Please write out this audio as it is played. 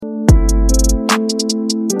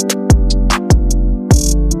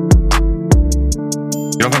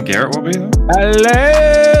something Garrett will be, though?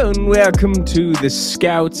 Hello and welcome to the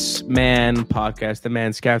Scouts Man podcast, the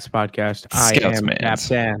Man Scouts podcast. I am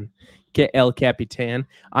Captain El Capitan.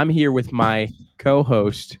 I'm here with my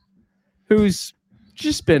co-host, who's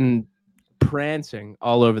just been prancing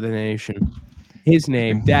all over the nation. His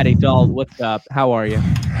name, Daddy Doll. What's up? How are you?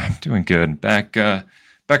 I'm doing good. Back on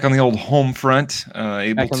the old home front,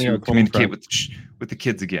 able to communicate with the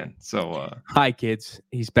kids again. So, hi, kids.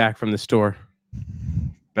 He's back from the store.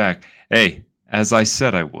 Back. Hey, as I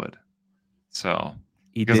said I would. So,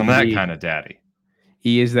 because I'm that kind of daddy.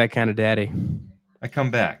 He is that kind of daddy. I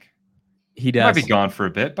come back. He does. I might be gone for a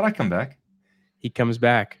bit, but I come back. He comes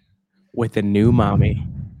back with a new mommy.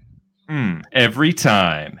 Every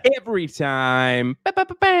time. Every time.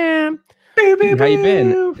 Ba-ba-ba-bam. How you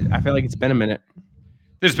been? I feel like it's been a minute.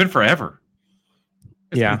 It's been forever.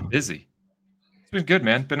 It's been busy. It's been good,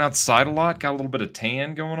 man. Been outside a lot. Got a little bit of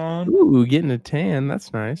tan going on. Ooh, getting a tan.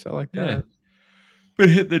 That's nice. I like that. Yeah. Been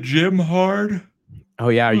hitting the gym hard. Oh,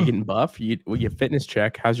 yeah. Are you getting buff? You fitness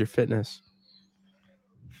check. How's your fitness?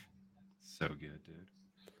 So good, dude.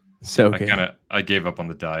 So good. I gave up on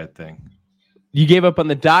the diet thing. You gave up on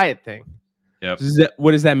the diet thing? Yep.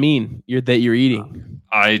 What does that mean? You're eating?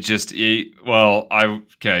 I just eat. Well,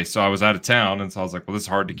 so I was out of town, and so I was like, well, this is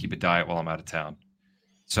hard to keep a diet while I'm out of town.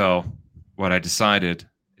 So what I decided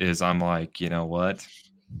is I'm like, you know what?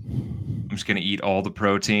 I'm just going to eat all the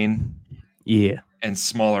protein. Yeah. And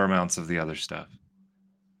smaller amounts of the other stuff.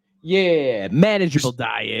 Yeah. Manageable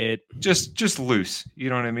diet. Just loose. You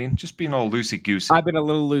know what I mean? Just being all loosey-goosey. I've been a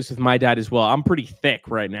little loose with my diet as well. I'm pretty thick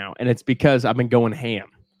right now, and it's because I've been going ham.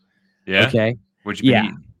 Yeah? Okay. What'd you been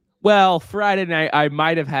eating? Well, Friday night, I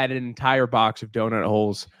might have had an entire box of donut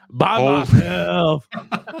holes by myself.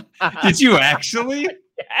 Did you actually?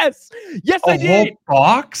 Yes, I did. Whole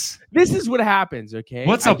box? This is what happens, okay?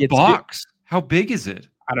 What's a box? How big is it?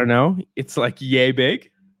 I don't know. It's like yay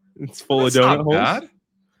big. It's full of donut holes. Bad.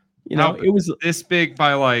 You know, it was this big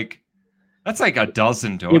by that's like a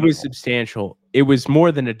dozen donut holes. It was substantial. It was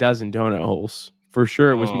more than a dozen donut holes. For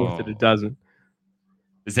sure, it was more than a dozen.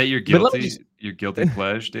 Is that your guilty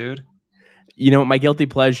pleasure, dude? You know, my guilty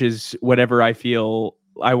pleasure is whatever I feel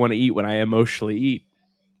I want to eat when I emotionally eat.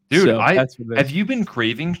 Dude, so have you been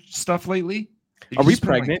craving stuff lately? Are we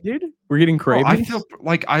pregnant, dude? We're getting cravings? I feel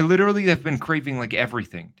like I literally have been craving like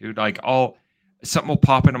everything, dude. Like something will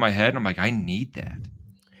pop into my head and I'm like, I need that.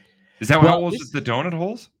 Is that what it was with the donut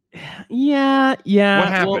holes? Yeah. What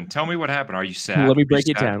happened? Tell me what happened. Are you sad? Let me break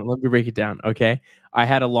it down. Okay. I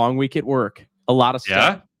had a long week at work. A lot of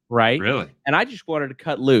stuff. Yeah? Right? Really? And I just wanted to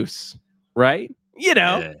cut loose. Right? You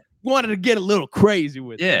know, wanted to get a little crazy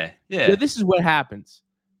with it. Yeah. So this is what happens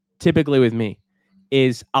typically with me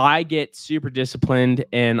is I get super disciplined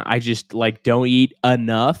and I just don't eat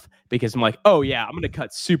enough because I'm like, oh yeah, I'm going to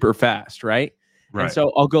cut super fast. Right. And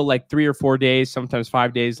so I'll go 3 or 4 days, sometimes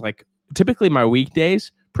 5 days. Typically my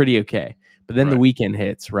weekdays, pretty okay. But then the weekend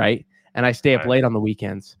hits, right? And I stay up late on the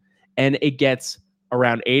weekends. And it gets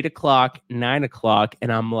around 8 o'clock, 9 o'clock,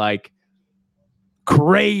 and I'm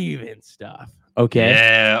craving stuff. Okay.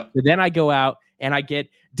 Yeah. So then I go out and I get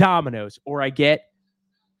Domino's or I get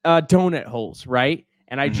donut holes, right?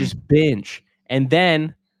 And I just binge. And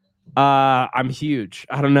then I'm huge.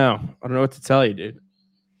 I don't know what to tell you, dude.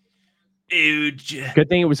 Huge. Good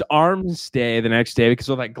thing it was arms day the next day because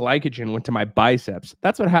all that glycogen went to my biceps.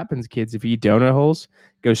 That's what happens, kids. If you eat donut holes,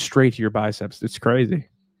 it goes straight to your biceps. It's crazy.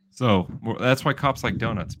 So that's why cops like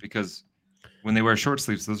donuts, because when they wear short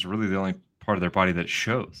sleeves, those are really the only part of their body that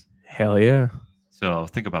shows. Hell yeah. So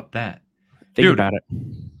think about that. Think about it.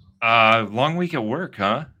 Long week at work,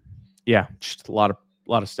 huh? Yeah, just a lot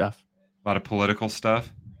of stuff. A lot of political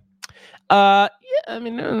stuff. Yeah, I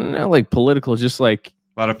mean, not political, just a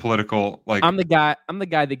lot of political. I'm the guy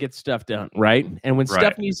that gets stuff done, right? And when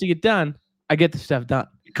stuff needs to get done, I get the stuff done.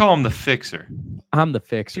 You call him the fixer. I'm the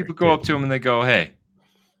fixer. People go up to him and they go, "Hey,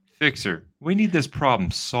 fixer, we need this problem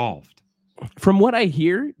solved." From what I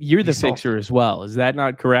hear, you're the fixer as well. Is that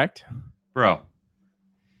not correct? Bro,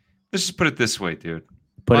 let's just put it this way, dude.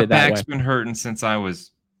 My back's been hurting since I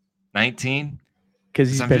was 19.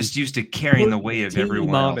 Because I'm just used to carrying the weight of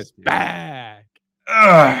everyone else. Back.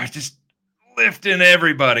 Just lifting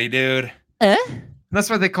everybody, dude. And that's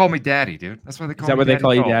why they call me daddy, dude. That's why they call me daddy. Is that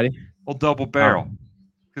what they call you, daddy? Old double barrel.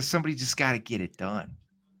 Because somebody just got to get it done.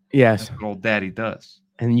 Yes. That's what old daddy does.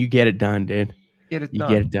 And you get it done, dude. You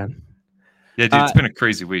get it done. Yeah, dude, it's been a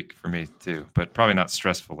crazy week for me, too. But probably not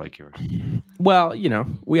stressful like yours. Well,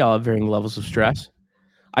 we all have varying levels of stress.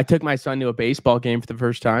 I took my son to a baseball game for the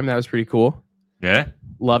first time. That was pretty cool. Yeah?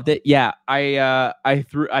 Loved it. Yeah, I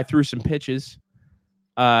threw some pitches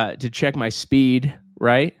to check my speed,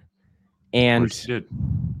 right? And Of course you did.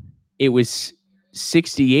 it was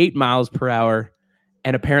 68 miles per hour,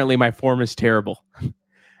 and apparently my form is terrible.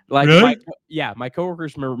 Like Really? my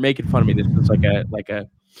coworkers were making fun of me. This was like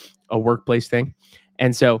a workplace thing,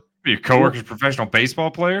 and so Your coworkers, professional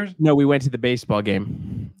baseball players, no, we went to the baseball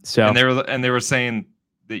game. So and they were saying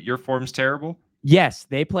that your form's terrible. yes,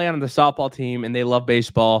 they play on the softball team and they love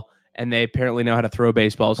baseball and they apparently know how to throw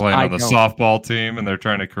baseballs. Playing I on the don't. softball team, and they're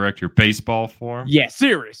trying to correct your baseball form. Yeah,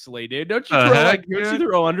 seriously, dude. Don't you The throw heck, don't you dude?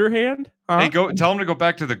 throw underhand? Huh? Hey, go tell them to go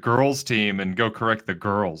back to the girls' team and go correct the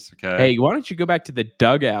girls. Okay. Hey, why don't you go back to the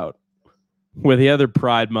dugout with the other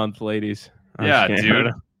Pride Month ladies? I'm Yeah, just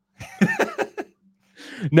kidding. dude.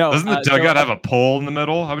 No, Doesn't the dugout have a pole in the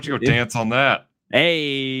middle? How about you go dance on that?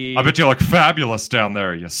 Hey, I bet you look fabulous down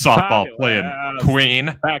there, you softball playing queen.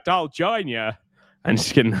 In fact, I'll join you. I'm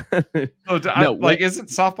just kidding. Isn't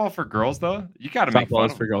softball for girls though? You got to make Softball fun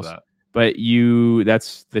is of for them girls. that. But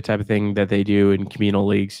that's the type of thing that they do in communal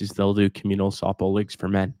leagues. Is they'll do communal softball leagues for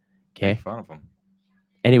men. Okay. Make fun of them.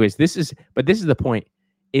 Anyways, this is the point.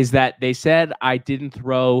 Is that they said I didn't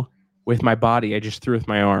throw with my body. I just threw with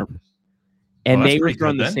my arm, and they were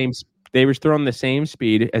throwing They were throwing the same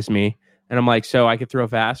speed as me, and I'm like, so I could throw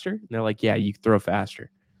faster. And they're like, yeah, you can throw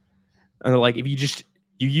faster. And they're like, if you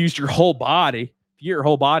used your whole body, you get your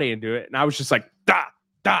whole body into it. And I was just like, da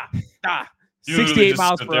da da, 68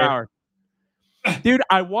 miles per hour. Dude,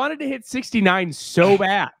 I wanted to hit 69 so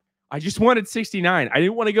bad. I just wanted 69. I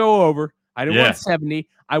didn't want to go over. I didn't want 70.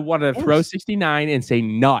 I wanted to throw 69 and say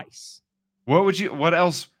nice. What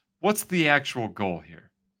else? What's the actual goal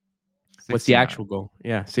here? 69. What's the actual goal?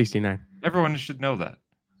 Yeah, 69. Everyone should know that.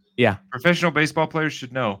 Yeah. Professional baseball players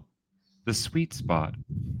should know the sweet spot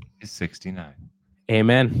is 69.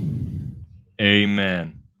 Amen.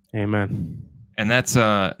 Amen. Amen. And that's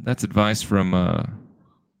advice from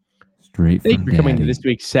straight Thank from you for coming to Daddy. this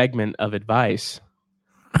week's segment of advice.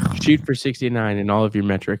 Shoot for 69 in all of your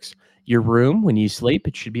metrics. Your room, when you sleep,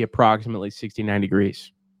 it should be approximately 69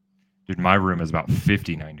 degrees. Dude, my room is about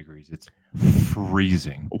 59 degrees. It's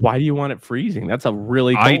freezing. Why do you want it freezing? That's a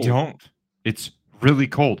really cold. I don't. It's really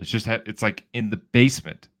cold. It's just it's like in the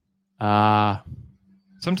basement.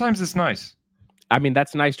 Sometimes it's nice. I mean,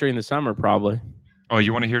 that's nice during the summer, probably. Oh,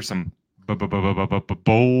 you want to hear some bullshit?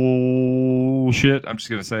 I'm just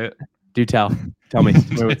gonna say it. Do tell me.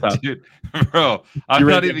 What's up? Dude, bro, I'm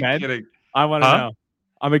not even kidding. I want to know.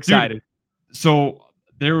 I'm excited. Dude, so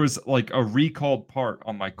there was like a recalled part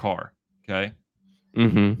on my car. Okay.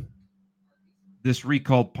 Mm-hmm. This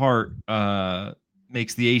recalled part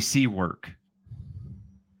makes the AC work.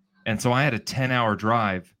 And so I had a 10-hour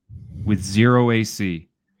drive with zero AC.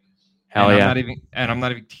 Hell and yeah. I'm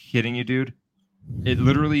not even kidding you, dude. It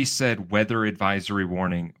literally said weather advisory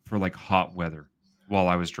warning for like hot weather while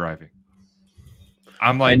I was driving.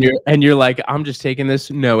 I'm like, and you're like, I'm just taking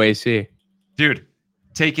this no AC. Dude,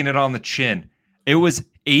 taking it on the chin. It was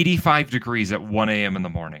 85 degrees at 1 a.m. in the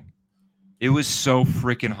morning. It was so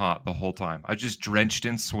freaking hot the whole time. I just drenched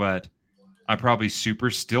in sweat. I'm probably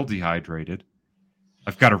still dehydrated.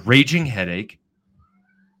 I've got a raging headache,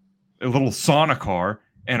 a little sauna car,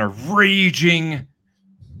 and a raging...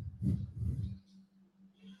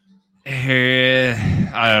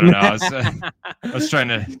 I don't know. I was trying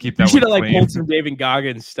to keep that. You should have one like clean. pulled some David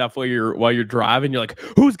Goggins stuff while you're driving. You're like,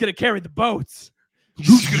 who's gonna carry the boats?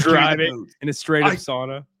 Who's gonna drive carry it the boats? in a straight up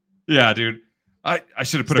sauna? Yeah, dude. I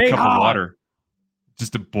should have put Stay a cup hot. of water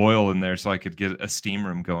just to boil in there so I could get a steam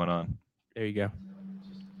room going on. There you go.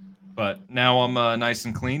 But now I'm nice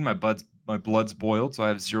and clean. My blood's boiled, so I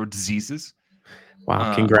have zero diseases.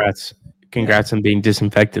 Wow! Congrats on being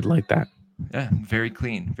disinfected like that. Yeah, very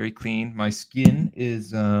clean, very clean. My skin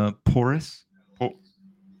is porous.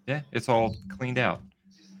 Yeah, it's all cleaned out.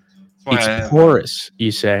 It's porous, you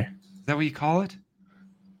say? Is that what you call it?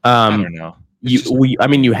 I don't know.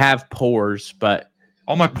 You have pores, but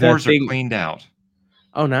all my pores are cleaned out.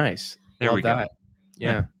 Oh, nice. There we go. That.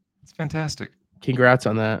 Yeah, it's fantastic. Congrats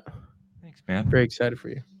on that. Thanks, man. Very excited for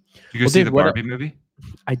you. Did you go see the Barbie movie?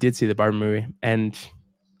 I did see the Barbie movie, and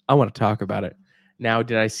I want to talk about it. Now,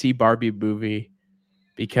 did I see Barbie movie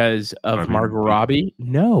because of Margot Robbie?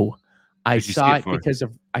 No, I saw it because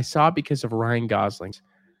of Ryan Gosling.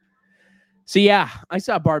 So yeah, I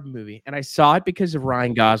saw a Barbie movie, and I saw it because of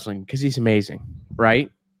Ryan Gosling because he's amazing,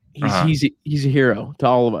 right? He's a hero to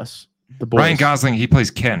all of us. The boys. Ryan Gosling, he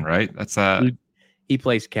plays Ken, right? That's he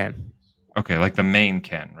plays Ken. Okay, like the main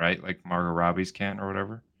Ken, right? Like Margot Robbie's Ken or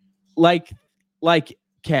whatever. Like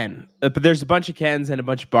Ken, but there's a bunch of Kens and a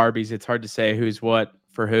bunch of Barbies. It's hard to say who's what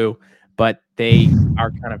for who, but they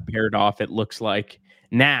are kind of paired off. It looks like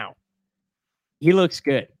now he looks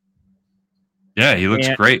good. Yeah, he looks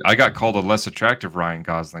And- great. I got called a less attractive Ryan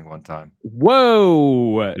Gosling one time.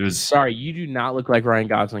 Whoa! It was Sorry, you do not look like Ryan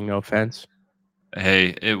Gosling. No offense.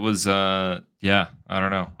 Hey, it was yeah, I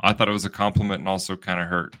don't know. I thought it was a compliment and also kind of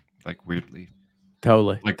hurt, like weirdly,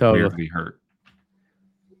 Totally. weirdly hurt.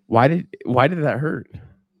 Why did that hurt? I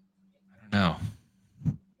don't know.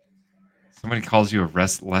 Somebody calls you a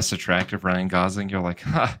less attractive Ryan Gosling, you're like,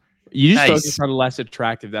 huh, You just nice. focused on less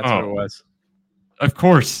attractive. That's what it was. Of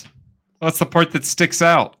course. That's the part that sticks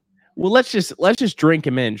out. Well, let's just drink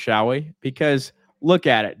him in, shall we? Because look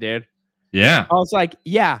at it, dude. Yeah. I was like,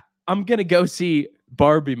 yeah, I'm gonna go see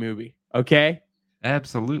Barbie movie. Okay.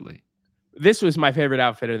 Absolutely. This was my favorite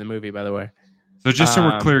outfit of the movie, by the way. So just so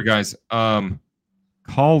we're clear, guys,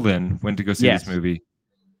 Colvin went to go see this movie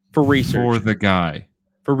for research. For the guy.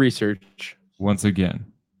 For research. Once again.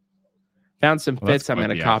 Found some fits. I'm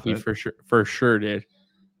gonna copy outfit. for sure, dude.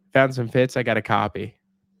 Found some fits. I got a copy.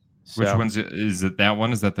 So, which one's is it? That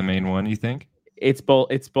one? Is that the main one? You think? It's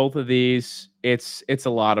both. It's both of these. It's a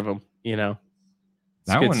lot of them. You know.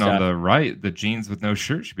 That one on the right, the jeans with no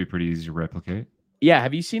shirt, should be pretty easy to replicate. Yeah.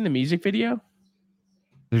 Have you seen the music video?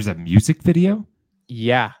 There's a music video?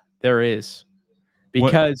 Yeah, there is.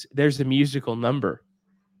 Because there's a musical number.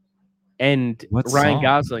 And Ryan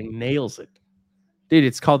Gosling nails it. Dude,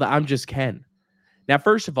 it's called I'm Just Ken. Now,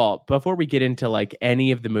 first of all, before we get into like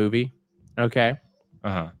any of the movie, okay?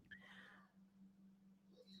 Uh-huh.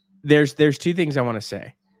 There's two things I want to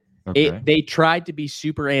say. Okay. They tried to be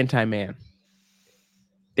super anti-man.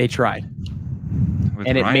 They tried. With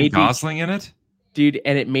and Ryan Gosling in it? Dude,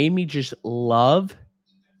 and it made me just love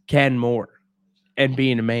Ken more and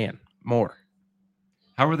being a man more.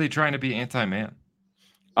 How were they trying to be anti-man?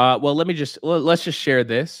 Well, let's just share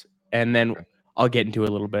this and then I'll get into it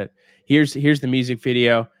a little bit. Here's the music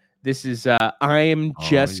video. This is I Am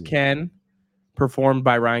Just Ken, performed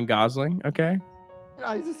by Ryan Gosling. Okay.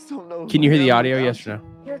 I just don't know. Can you hear the audio? Yes or no?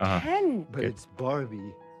 You're Ken. But it's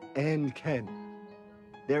Barbie and Ken.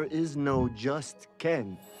 There is no just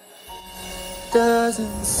Ken.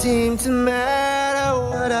 Doesn't seem to matter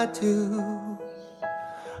what I do.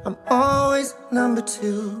 I'm always number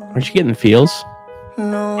two. Aren't you getting the feels?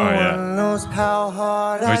 No one knows how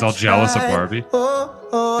hard he's all jealous of Barbie.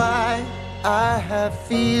 I have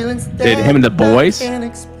feelings that dude, him and the boys. Can't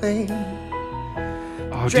explain.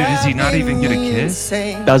 Oh, dude, does he not even get a kiss?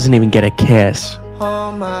 Doesn't even get a kiss.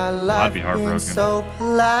 All my life I'd be heartbroken. So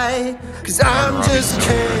polite, 'cause I'm just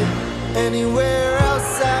Ken. Anywhere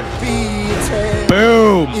else I'd be a 10.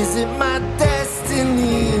 Boom. Is it my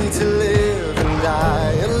destiny to live and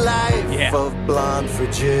die a life of blonde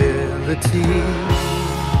fragility?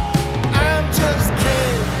 I'm just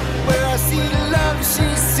Ken. Where I see love,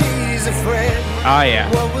 she sees a friend. Oh yeah.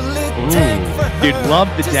 What will it take for her dude, love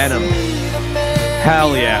the denim.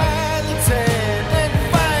 Hell yeah.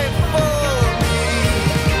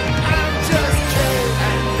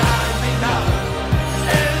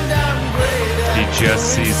 He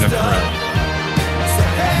just sees a friend.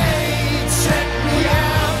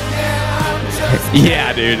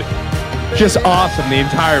 Yeah, dude. Just awesome, the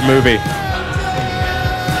entire movie.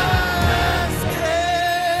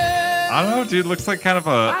 I don't know, dude. Looks like kind of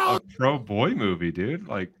a pro boy movie, dude.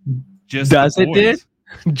 Like, just does the it, dude?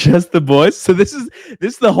 Just the boys. So this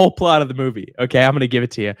is the whole plot of the movie. Okay, I'm gonna give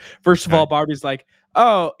it to you. First of all, Barbie's like,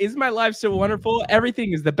 "Oh, is my life so wonderful?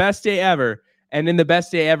 Everything is the best day ever." And in the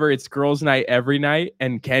best day ever, it's girls' night every night,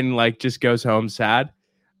 and Ken like just goes home sad.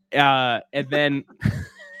 And then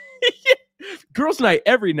girls' night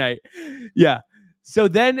every night. Yeah. So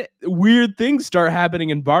then weird things start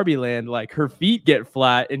happening in Barbie Land. Like her feet get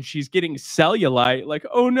flat and she's getting cellulite. Like,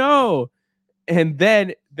 oh no. And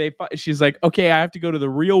then she's like, okay, I have to go to the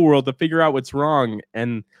real world to figure out what's wrong.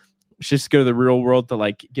 And she just go to the real world to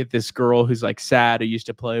like get this girl who's like sad who used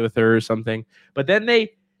to play with her or something. But then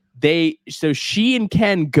so she and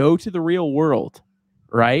Ken go to the real world,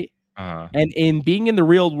 right? And in being in the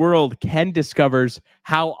real world, Ken discovers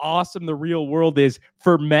how awesome the real world is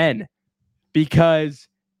for men because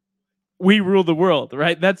we rule the world,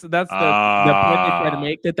 right? That's the point they try to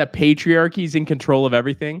make, that the patriarchy is in control of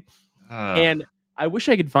everything. And I wish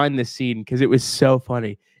I could find this scene because it was so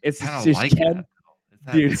funny. It's just like Ken.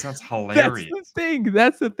 Dude, it sounds hilarious.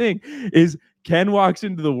 That's the thing. Is Ken walks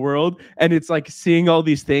into the world and it's like seeing all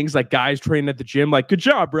these things, like guys training at the gym, like, good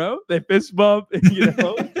job, bro. They fist bump, you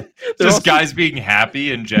know. Just guys being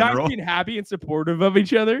happy in general. Guys being happy and supportive of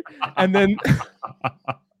each other. And then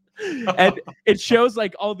and it shows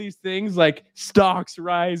like all these things, like stocks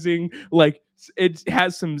rising, like it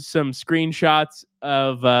has some screenshots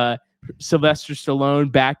of Sylvester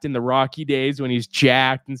Stallone backed in the Rocky days when he's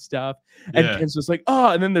jacked and stuff. And Ken's just like, oh,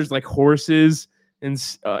 and then there's like horses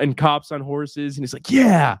and cops on horses, and he's like,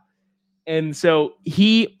 yeah. And so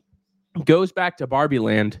he goes back to Barbie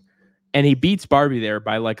Land, and he beats Barbie there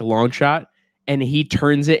by like a long shot, and he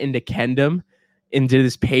turns it into Kendom, into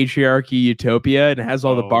this patriarchy utopia, and has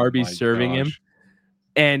all the Barbies serving him.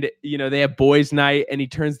 And they have boys' night, and he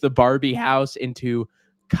turns the Barbie house into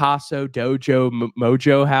Caso Dojo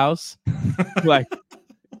Mojo house. Like,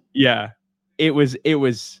 yeah, it was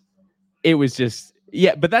just,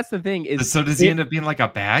 yeah. But that's the thing is, so does he end up being like a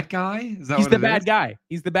bad guy? Is that he's what the it bad is? guy?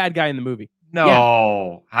 He's the bad guy in the movie. No,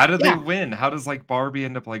 Yeah. How do they win? How does like Barbie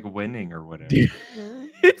end up like winning or whatever? Dude,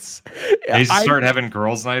 they just start having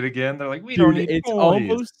girls' night again. They're like, we don't need it's boys.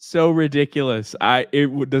 Almost so ridiculous.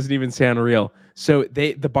 It doesn't even sound real. So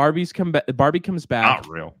the Barbies come back. Barbie comes back. Not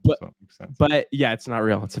real, but yeah, it's not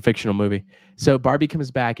real. It's a fictional movie. So Barbie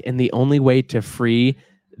comes back, and the only way to free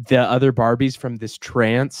the other Barbies from this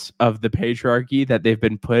trance of the patriarchy that they've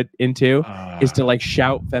been put into is to like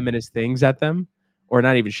shout feminist things at them. Or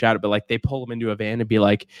not even shout it, but like they pull them into a van and be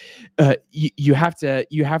like, you have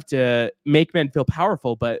to make men feel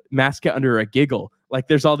powerful, but mask it under a giggle. Like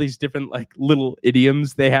there's all these different like little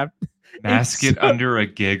idioms they have. Mask it under a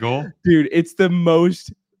giggle? Dude, it's the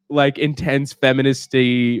most like intense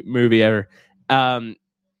feministy movie ever.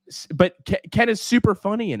 But Ken is super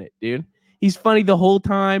funny in it, dude. He's funny the whole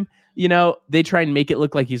time. They try and make it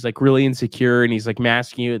look like he's like really insecure and he's like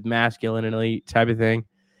masking it with masculinity type of thing.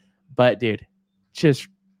 But dude, just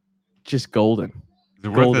golden. Is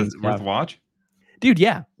it worth a watch? Dude,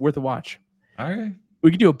 yeah, worth a watch. All right.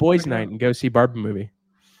 We could do a boys' night and go see Barbie movie.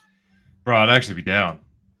 Bro, I'd actually be down.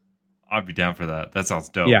 I'd be down for that. That sounds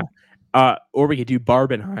dope. Yeah. Or we could do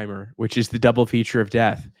Barbenheimer, which is the double feature of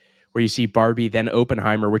death, where you see Barbie, then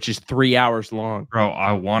Oppenheimer, which is 3 hours long. Bro,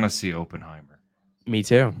 I want to see Oppenheimer. Me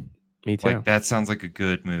too. Like, that sounds like a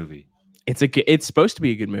good movie. It's supposed to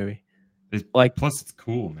be a good movie. Plus, it's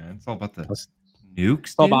cool, man. It's all about the nukes.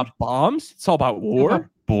 It's all about bombs. It's all about war. All about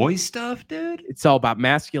boy stuff, dude. It's all about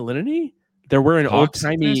masculinity. They're wearing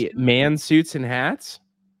old-timey man suits and hats.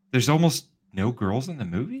 There's almost no girls in the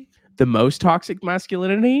movie? The most toxic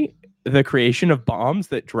masculinity, the creation of bombs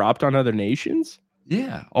that dropped on other nations.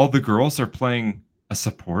 Yeah. All the girls are playing a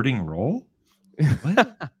supporting role?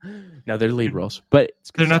 What? No, they're lead roles. But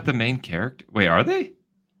they're not the main character. Wait, are they?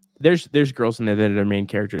 There's girls in there that are main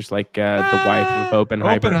characters, like the wife of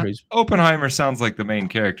Oppenheimer. Oppenheimer sounds like the main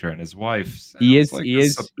character, and his wife. He is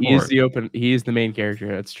the main character.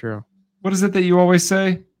 That's true. What is it that you always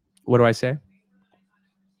say? What do I say?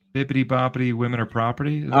 Bippity boppity, women are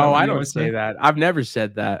property. I don't say that. I've never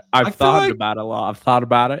said that. I've thought about it a lot. I've thought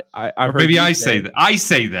about it. I've heard maybe I say that. I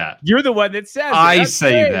say that. You're the one that says it. I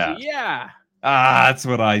say that. Yeah. That's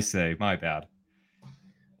what I say. My bad.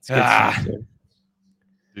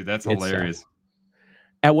 Dude, that's hilarious.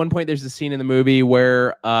 At one point, there's a scene in the movie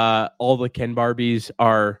where all the Ken Barbies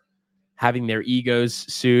are having their egos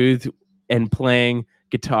soothed and playing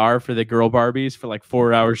guitar for the girl Barbies for like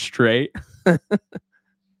 4 hours straight.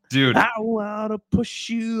 Dude, I want to push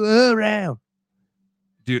you around.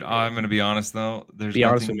 Dude, I'm going to be honest, though. There's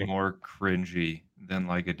nothing more cringy than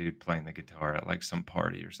like a dude playing the guitar at like some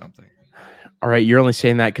party or something. All right, you're only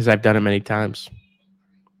saying that because I've done it many times.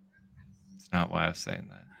 It's not why I was saying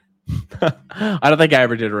that. I don't think I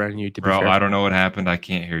ever did around you. To Bro, be fair. I don't know what happened. I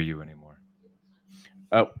can't hear you anymore.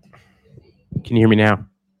 Oh, can you hear me now?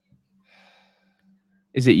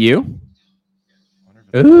 Is it you?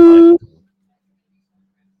 Ooh.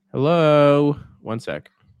 Hello. One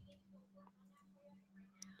sec.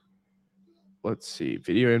 Let's see.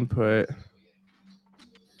 Video input.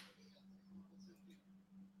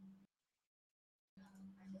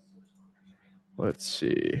 Let's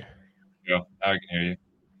see. Yeah, now I can hear you.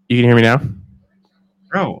 You can hear me now?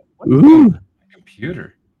 Bro, ooh, my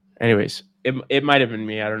computer. Anyways, it might have been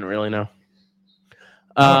me. I don't really know.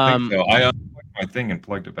 I don't think so. I unplugged my thing and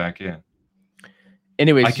plugged it back in.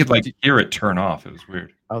 Anyways, I could like hear it turn off. It was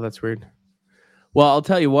weird. Oh, that's weird. Well, I'll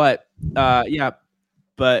tell you what. Yeah,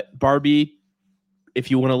 but Barbie,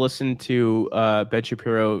 if you want to listen to Ben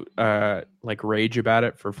Shapiro like rage about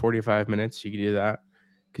it for 45 minutes, you can do that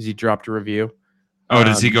because he dropped a review. Oh,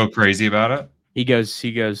 does he go crazy about it? He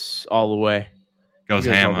goes all the way. Goes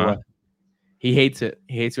ham, huh? He hates it.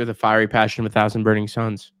 He hates it with a fiery passion of 1,000 burning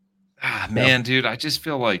suns. Man, dude, I just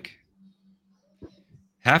feel like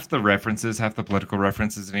half the references, half the political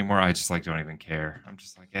references anymore, I just like don't even care. I'm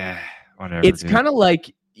just like, whatever. It's kind of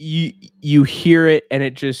like you hear it and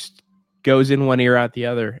it just goes in one ear out the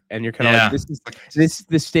other, and you're kind of like, this is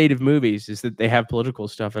the state of movies, is that they have political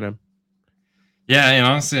stuff in them. Yeah, and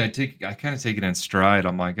honestly, I kind of take it in stride.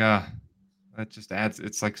 I'm like, that just adds.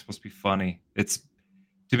 It's like supposed to be funny. It's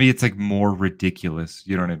to me, it's like more ridiculous.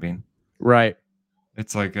 You know what I mean? Right.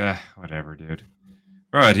 It's like, whatever, dude.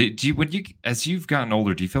 All right. Do you, as you've gotten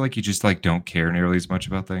older, do you feel like you just like don't care nearly as much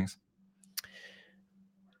about things?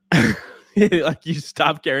 Like you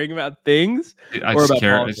stop caring about things, I or just about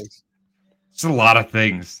care. politics? It's a lot of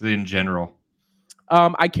things in general.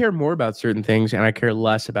 I care more about certain things, and I care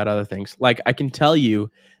less about other things. Like I can tell you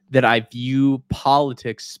that I view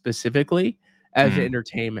politics specifically as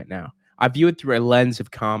entertainment now. I view it through a lens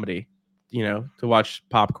of comedy, to watch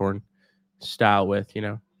popcorn style with,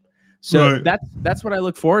 So Right. that's what I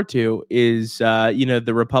look forward to is,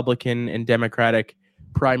 the Republican and Democratic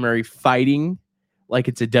primary fighting like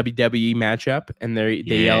it's a WWE matchup, and they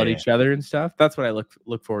yell at each other and stuff. That's what I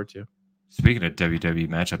look forward to. Speaking of WWE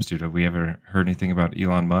matchups, dude, have we ever heard anything about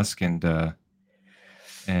Elon Musk and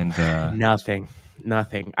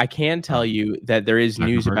Nothing. I can tell you that there is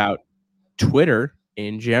news about Twitter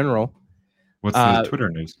in general. What's the Twitter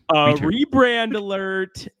news? Rebrand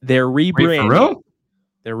alert. They're rebranding. Wait, for real?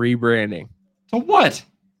 They're rebranding. So what?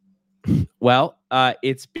 Well,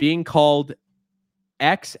 it's being called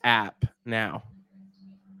X app now.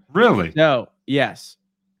 Really? So, yes.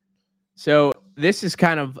 So this has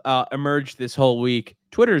kind of emerged this whole week.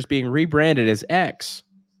 Twitter is being rebranded as X.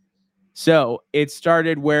 So it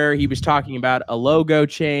started where he was talking about a logo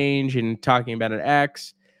change and talking about an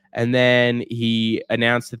X. And then he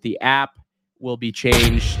announced that the app will be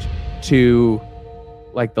changed to,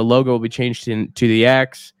 like, the logo will be changed to the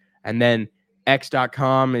X. And then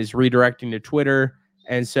X.com is redirecting to Twitter.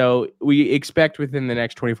 And so we expect within the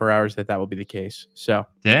next 24 hours that will be the case. So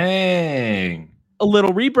dang. A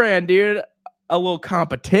little rebrand, dude. A little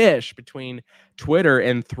competition between Twitter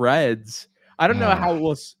and Threads. I don't know how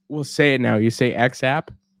we'll say it now. You say X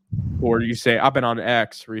app, or you say I've been on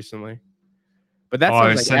X recently. But that's I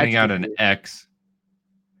was sending out an X.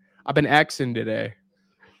 I've been Xing today.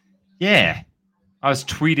 Yeah, I was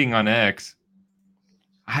tweeting on X.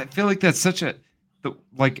 I feel like that's such a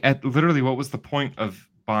literally. What was the point of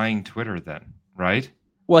buying Twitter then? Right?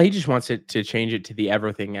 Well, he just wants it to change it to the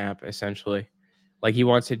Everything app, essentially. Like he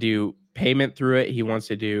wants to do payment through it. He wants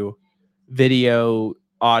to do video,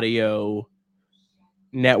 audio,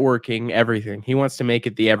 networking, everything. He wants to make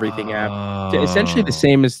it the Everything app. Essentially the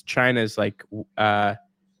same as China's like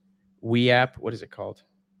We app. What is it called?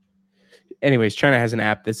 Anyways, China has an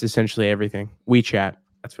app that's essentially everything. WeChat.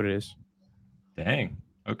 That's what it is. Dang.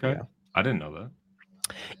 Okay. Yeah. I didn't know that.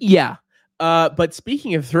 Yeah. But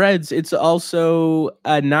speaking of Threads, it's also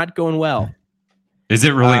not going well. Is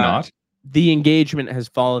it really not? The engagement has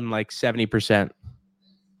fallen like 70%.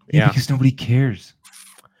 Yeah, because nobody cares.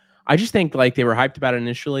 I just think like they were hyped about it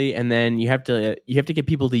initially, and then you have to get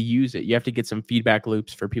people to use it. You have to get some feedback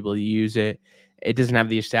loops for people to use it. It doesn't have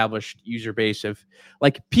the established user base of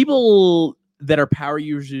like people that are power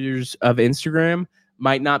users of Instagram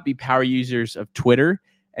might not be power users of Twitter.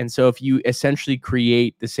 And so if you essentially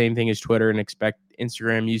create the same thing as Twitter and expect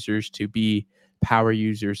Instagram users to be power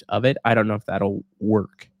users of it, I don't know if that'll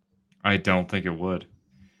work. I don't think it would.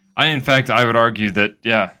 In fact, I would argue that,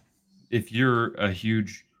 yeah, if you have a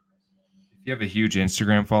huge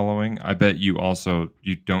Instagram following, I bet you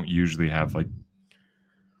don't usually have like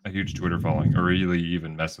a huge Twitter following or really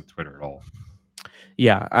even mess with Twitter at all.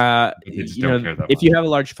 Yeah. They just don't care that if much. you have a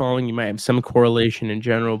large following, you might have some correlation in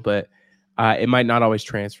general, but it might not always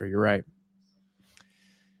transfer. You're right.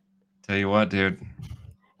 Tell you what, dude.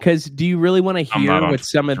 Because do you really want to hear what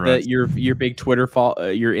some of your big Twitter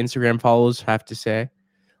your Instagram follows have to say?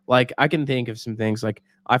 Like I can think of some things. Like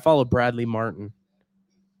I follow Bradley Martin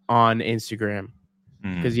on Instagram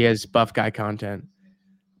because he has buff guy content,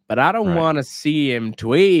 but I don't want to see him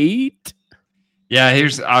tweet. Yeah,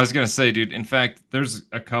 I was gonna say, dude. In fact, there's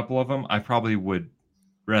a couple of them I probably would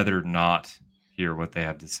rather not hear what they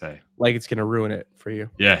have to say. Like it's gonna ruin it for you.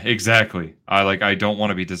 Yeah, exactly. I don't want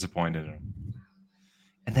to be disappointed in them.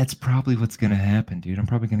 And that's probably what's going to happen, dude. I'm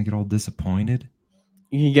probably going to get all disappointed.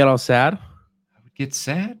 You can get all sad? I would get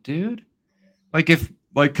sad, dude.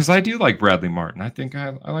 Because I do like Bradley Martin. I think I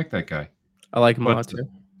like that guy. I like him a lot, too.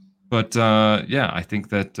 But, yeah, I think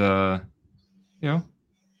that,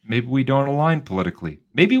 maybe we don't align politically.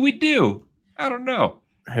 Maybe we do. I don't know.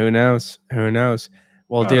 Who knows?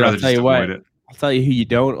 Well, dude, I'll tell you what. I'll tell you who you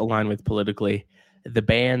don't align with politically. The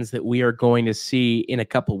bands that we are going to see in a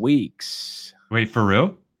couple weeks. Wait, for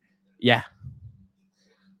real? Yeah.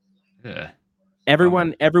 Yeah.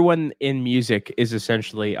 Everyone in music is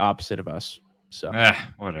essentially opposite of us. So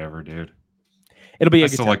whatever, dude. It'll be I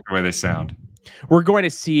still like the way they sound. We're going to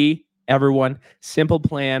see everyone, Simple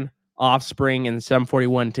Plan, Offspring, and Sum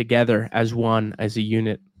 41 together as one, as a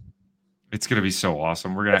unit. It's gonna be so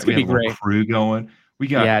awesome. We're gonna have a little crew going. We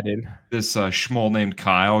got yeah, dude. this schmoll named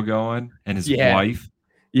Kyle going, and his Yeah. wife.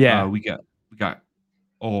 Yeah, We got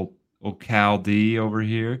old Cal D over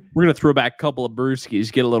here. we're gonna throw back a couple of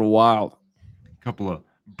brewskis, get a little wild. A couple of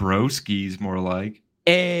broskies, more like.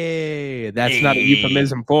 Hey, that's not a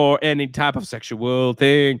euphemism for any type of sexual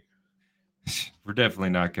thing. We're definitely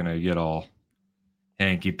not gonna get all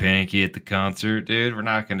hanky panky at the concert, dude. We're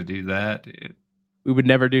not gonna do that, dude. We would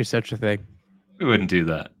never do such a thing. We wouldn't do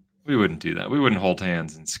that. We wouldn't hold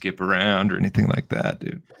hands and skip around or anything like that,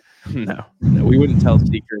 dude. No, we wouldn't tell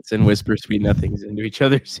secrets and whisper sweet nothings into each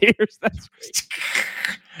other's ears. That's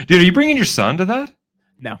Dude, are you bringing your son to that?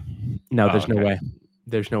 no, there's no way.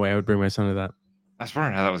 There's no way I would bring my son to that. I was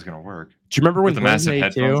wondering how that was gonna work. Do you remember when With the massive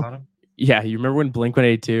headphones on him? Yeah, you remember when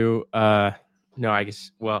Blink-182? No, I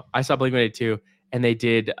guess. Well, I saw Blink-182, and they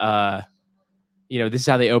did. This is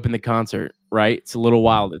how they open the concert, right? It's a little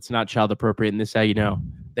wild. It's not child appropriate, and this is how you know.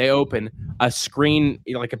 They open a screen,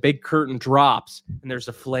 like a big curtain drops, and there's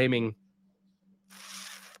a flaming,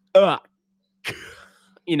 just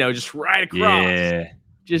right across,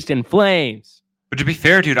 just in flames. But to be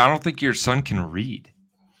fair, dude, I don't think your son can read.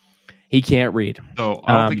 He can't read, so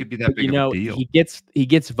I don't think it'd be that big of a deal. He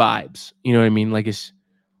gets vibes. You know what I mean? Like he's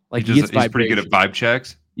pretty good at vibe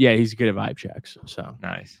checks. Yeah, he's good at vibe checks. So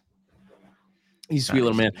nice. He's a sweet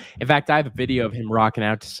little man. In fact, I have a video of him rocking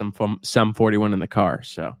out to some 41 in the car.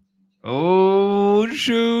 So. Oh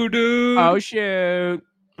shoot, dude! Oh shoot!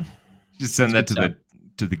 Just send that to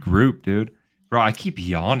the group, dude. Bro, I keep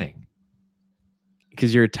yawning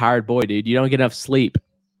because you're a tired boy, dude. You don't get enough sleep.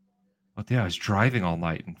 Well, yeah, I was driving all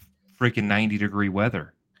night in freaking 90-degree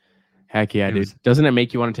weather. Heck yeah, dude! Doesn't it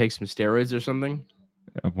make you want to take some steroids or something?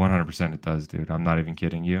 100% it does, dude. I'm not even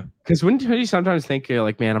kidding you. Because wouldn't you sometimes think you're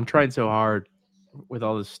like, man, I'm trying so hard with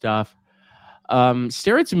all this stuff.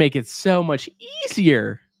 Steroids make it so much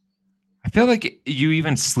easier. I feel like you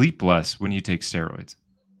even sleep less when you take steroids.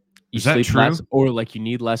 Is that true? Less, or like you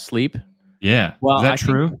need less sleep? Yeah. Well, is that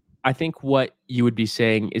true? I think what you would be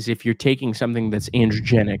saying is if you're taking something that's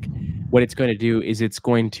androgenic, what it's going to do is it's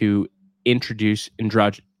going to introduce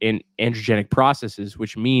androgenic processes,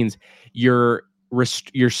 which means your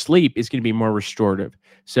sleep is going to be more restorative.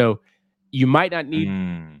 So you might not need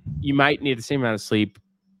the same amount of sleep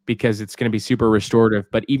because it's going to be super restorative,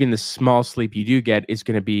 but even the small sleep you do get is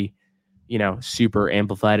going to be, super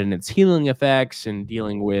amplified in its healing effects and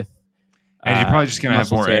dealing with. And you're probably just going to have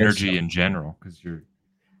more energy in general because you're.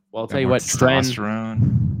 Well, I'll tell you what,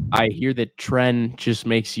 Tren. I hear that Tren just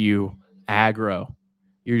makes you aggro.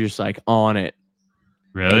 You're just like on it.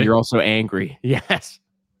 Really? And you're also angry. Yes.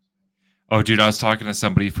 Oh, dude, I was talking to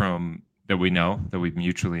somebody that we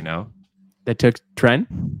mutually know. That took Tren?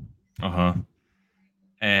 Uh-huh.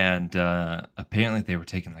 And apparently they were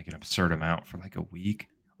taking like an absurd amount for like a week.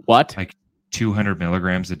 What? Like 200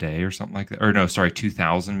 milligrams a day or something like that. Or no, sorry,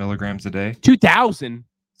 2,000 milligrams a day. 2,000?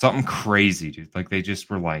 Something crazy, dude. Like they just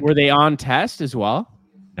were like. Were they on test as well?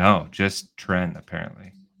 No, just Tren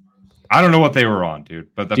apparently. I don't know what they were on,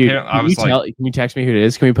 dude. But I was like, can you text me who it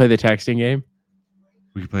is? Can we play the texting game?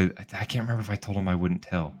 We could play. I can't remember if I told him I wouldn't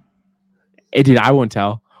tell. Hey, dude, I won't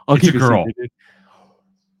tell. It's a girl.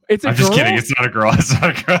 It's a girl. I'm just kidding. It's not a girl. It's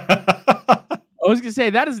not a girl. I was gonna say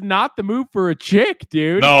that is not the move for a chick,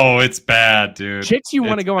 dude. No, it's bad, dude. Chicks, you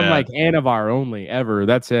want to go on like Anavar only ever.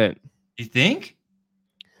 That's it. You think?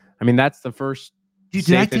 I mean, that's the first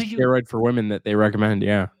safest steroid for women that they recommend.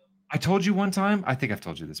 Yeah. I told you one time. I think I've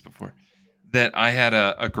told you this before. That I had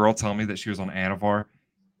a girl tell me that she was on Anavar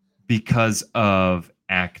because of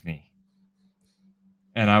acne,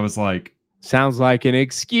 and I was like, "Sounds like an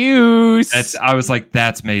excuse." I was like,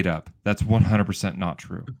 "That's made up. That's 100% not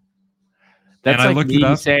true." That's and like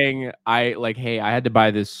me saying, hey, I had to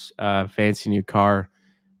buy this fancy new car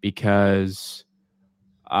because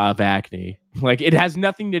of acne. Like, it has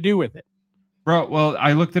nothing to do with it. Bro, well,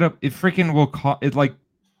 I looked it up. It freaking will cause it. Like,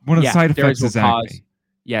 one of the side effects is acne.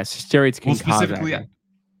 Yes, steroids can cause acne.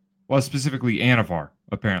 Well, specifically Anavar,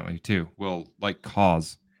 apparently, too, will, like,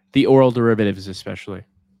 cause. The oral derivatives, especially.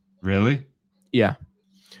 Really? Yeah.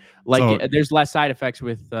 Like, there's less side effects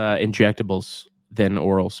with injectables than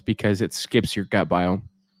orals because it skips your gut biome.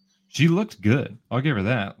 She looked good. I'll give her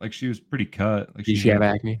that. Like, she was pretty cut. Like, did she have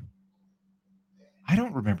acne? I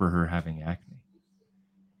don't remember her having acne.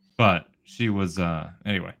 But she was,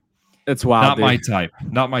 anyway. It's wild, Not my type.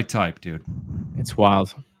 Not my type, dude. It's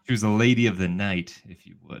wild. She was a lady of the night, if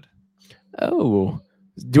you would. Oh.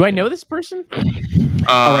 Do I know this person?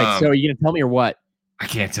 All right, so are you going to tell me or what? I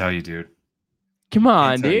can't tell you, dude. Come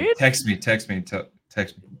on, dude. Text me. Text me,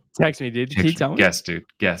 dude. Can you tell me? Guess, dude.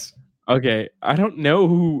 Guess. Okay. I don't know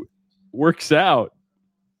who works out.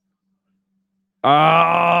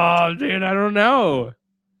 Oh, dude, I don't know.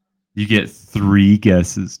 You get 3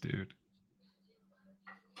 guesses, dude.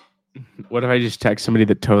 What if I just text somebody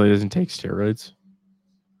that totally doesn't take steroids?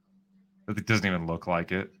 But it doesn't even look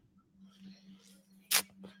like it.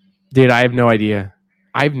 Dude, I have no idea.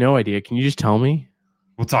 Can you just tell me?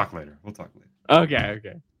 We'll talk later.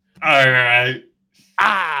 Okay. All right.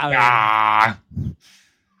 I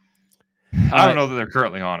don't know that they're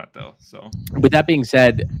currently on it though. So, with that being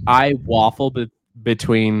said, I waffle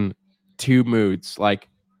between 2 moods. Like,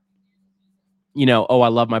 I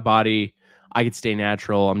love my body. I could stay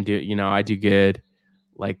natural. I do good.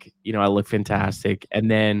 Like, I look fantastic. And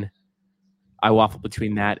then I waffle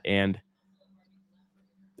between that and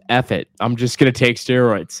F it. I'm just gonna take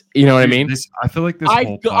steroids. You know what I mean? I feel like this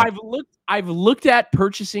I've looked at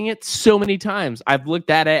purchasing it so many times. I've looked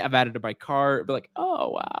at it. I've added it to my cart. Be like, oh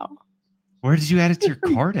wow. Where did you add it to your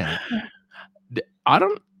cart at?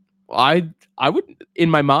 I would in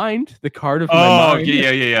my mind the cart of my mind.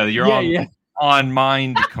 Yeah. You're on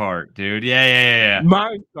Mind Cart, dude. Yeah.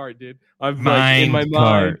 Mind cart, dude. I've in my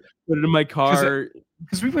mind put it in my cart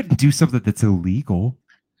because we wouldn't do something that's illegal.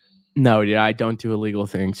 No, dude, I don't do illegal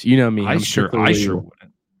things. You know me. I sure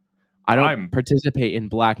wouldn't. I don't participate in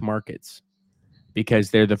black markets because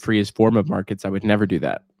they're the freest form of markets. I would never do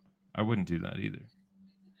that. I wouldn't do that either.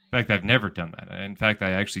 In fact, I've never done that. In fact,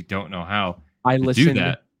 I actually don't know how I to listen do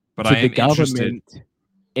that. But to I am the government interested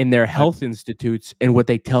in their health institutes and what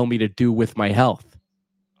they tell me to do with my health.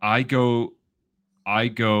 I go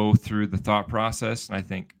through the thought process and I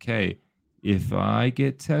think, okay, if I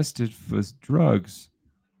get tested for drugs,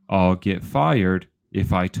 I'll get fired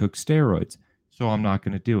if I took steroids. So I'm not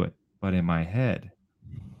going to do it. But in my head,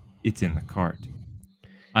 it's in the cart.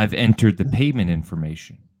 I've entered the payment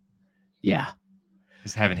information. Yeah.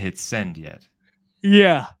 Just haven't hit send yet.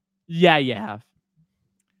 Yeah, you have.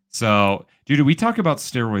 So, dude, do we talk about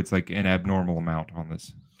steroids like an abnormal amount on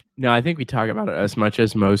this? No, I think we talk about it as much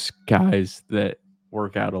as most guys that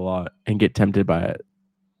work out a lot and get tempted by it.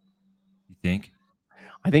 You think?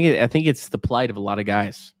 I think it's the plight of a lot of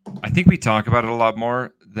guys. I think we talk about it a lot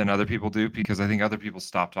more than other people do because I think other people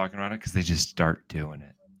stop talking about it because they just start doing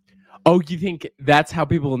it. Oh, you think that's how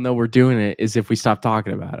people know we're doing it is if we stop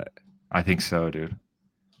talking about it? I think so, dude.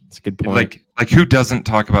 That's a good point. Like who doesn't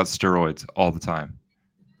talk about steroids all the time?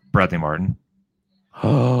 Bradley Martin.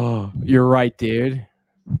 Oh, you're right, dude.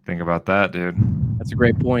 Think about that, dude. That's a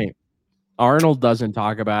great point. Arnold doesn't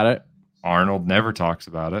talk about it. Arnold never talks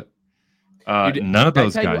about it. Dude, none of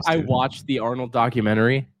those guys. I watched the Arnold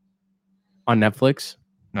documentary on Netflix.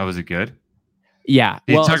 No, was it good? Yeah.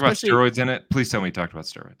 Did you talk about steroids in it? Please tell me you talked about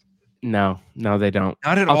steroids. No, they don't.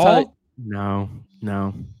 Not at all? No.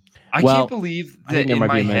 I can't believe that in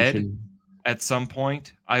my head, at some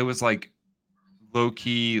point, I was like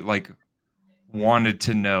low-key, like wanted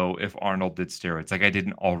to know if Arnold did steroids. Like I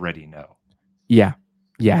didn't already know. Yeah.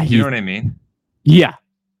 You know what I mean? Yeah.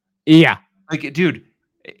 Like, dude,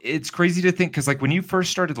 it's crazy to think because like when you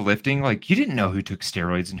first started lifting, like you didn't know who took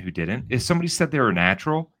steroids and who didn't. If somebody said they were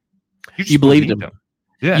natural, you believed them.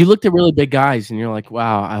 Yeah. You looked at really big guys and you're like,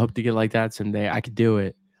 wow, I hope to get like that someday. I could do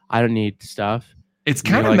it. I don't need stuff. It's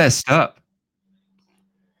kind of messed up.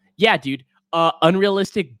 Yeah, dude.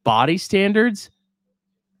 Unrealistic body standards.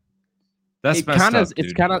 That's messed up.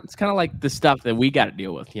 It's kind of like the stuff that we got to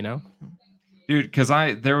deal with, you know? Dude, because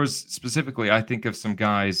there was specifically, I think of some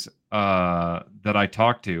guys that I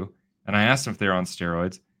talked to, and I asked them if they're on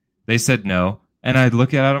steroids. They said no, and I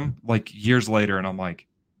look at them like years later, and I'm like,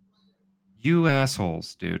 "You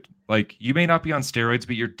assholes, dude! Like, you may not be on steroids,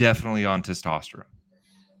 but you're definitely on testosterone."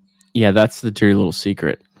 Yeah, that's the dirty little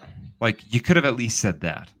secret. Like, you could have at least said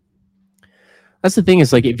that. That's the thing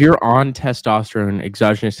is, like, if you're on testosterone,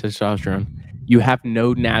 exogenous testosterone, you have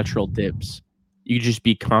no natural dips. You just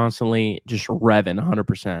be constantly just revving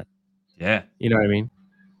 100%. Yeah. You know what I mean?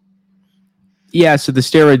 Yeah, so the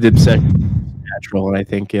steroid dip section is natural, and I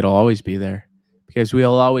think it'll always be there because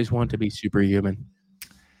we'll always want to be superhuman.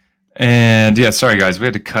 And yeah, sorry guys, we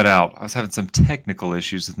had to cut out. I was having some technical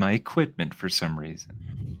issues with my equipment for some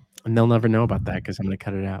reason. And they'll never know about that because I'm going to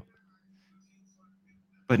cut it out.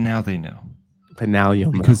 But now they know. But now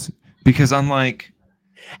you'll know. Because unlike...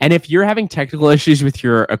 And if you're having technical issues with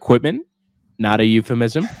your equipment, not a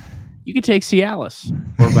euphemism, you can take Cialis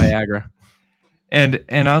or Viagra. And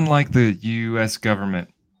unlike the U.S. government,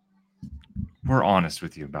 we're honest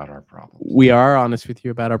with you about our problems. We are honest with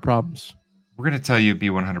you about our problems. We're going to tell you be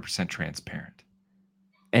 100% transparent.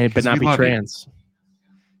 But not be trans.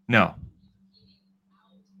 No.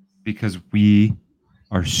 Because we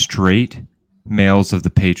are straight males of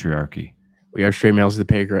the patriarchy. We are straight males of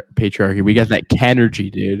the patriarchy. We got that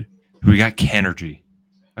Ken-ergy, dude. We got Ken-ergy.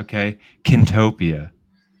 Okay. Kentopia.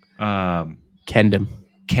 Kendom.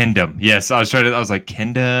 Kendom. Yes, I was like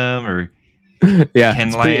Kendom or Yeah.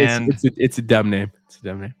 Kenland. It's a dumb name. It's a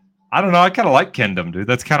dumb name. I don't know. I kind of like Kendom, dude.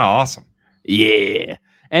 That's kind of awesome. Yeah.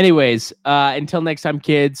 Anyways, until next time,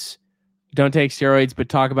 kids, don't take steroids, but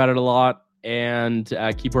talk about it a lot and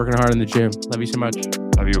keep working hard in the gym. Love you so much.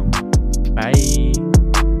 Love you. Bye.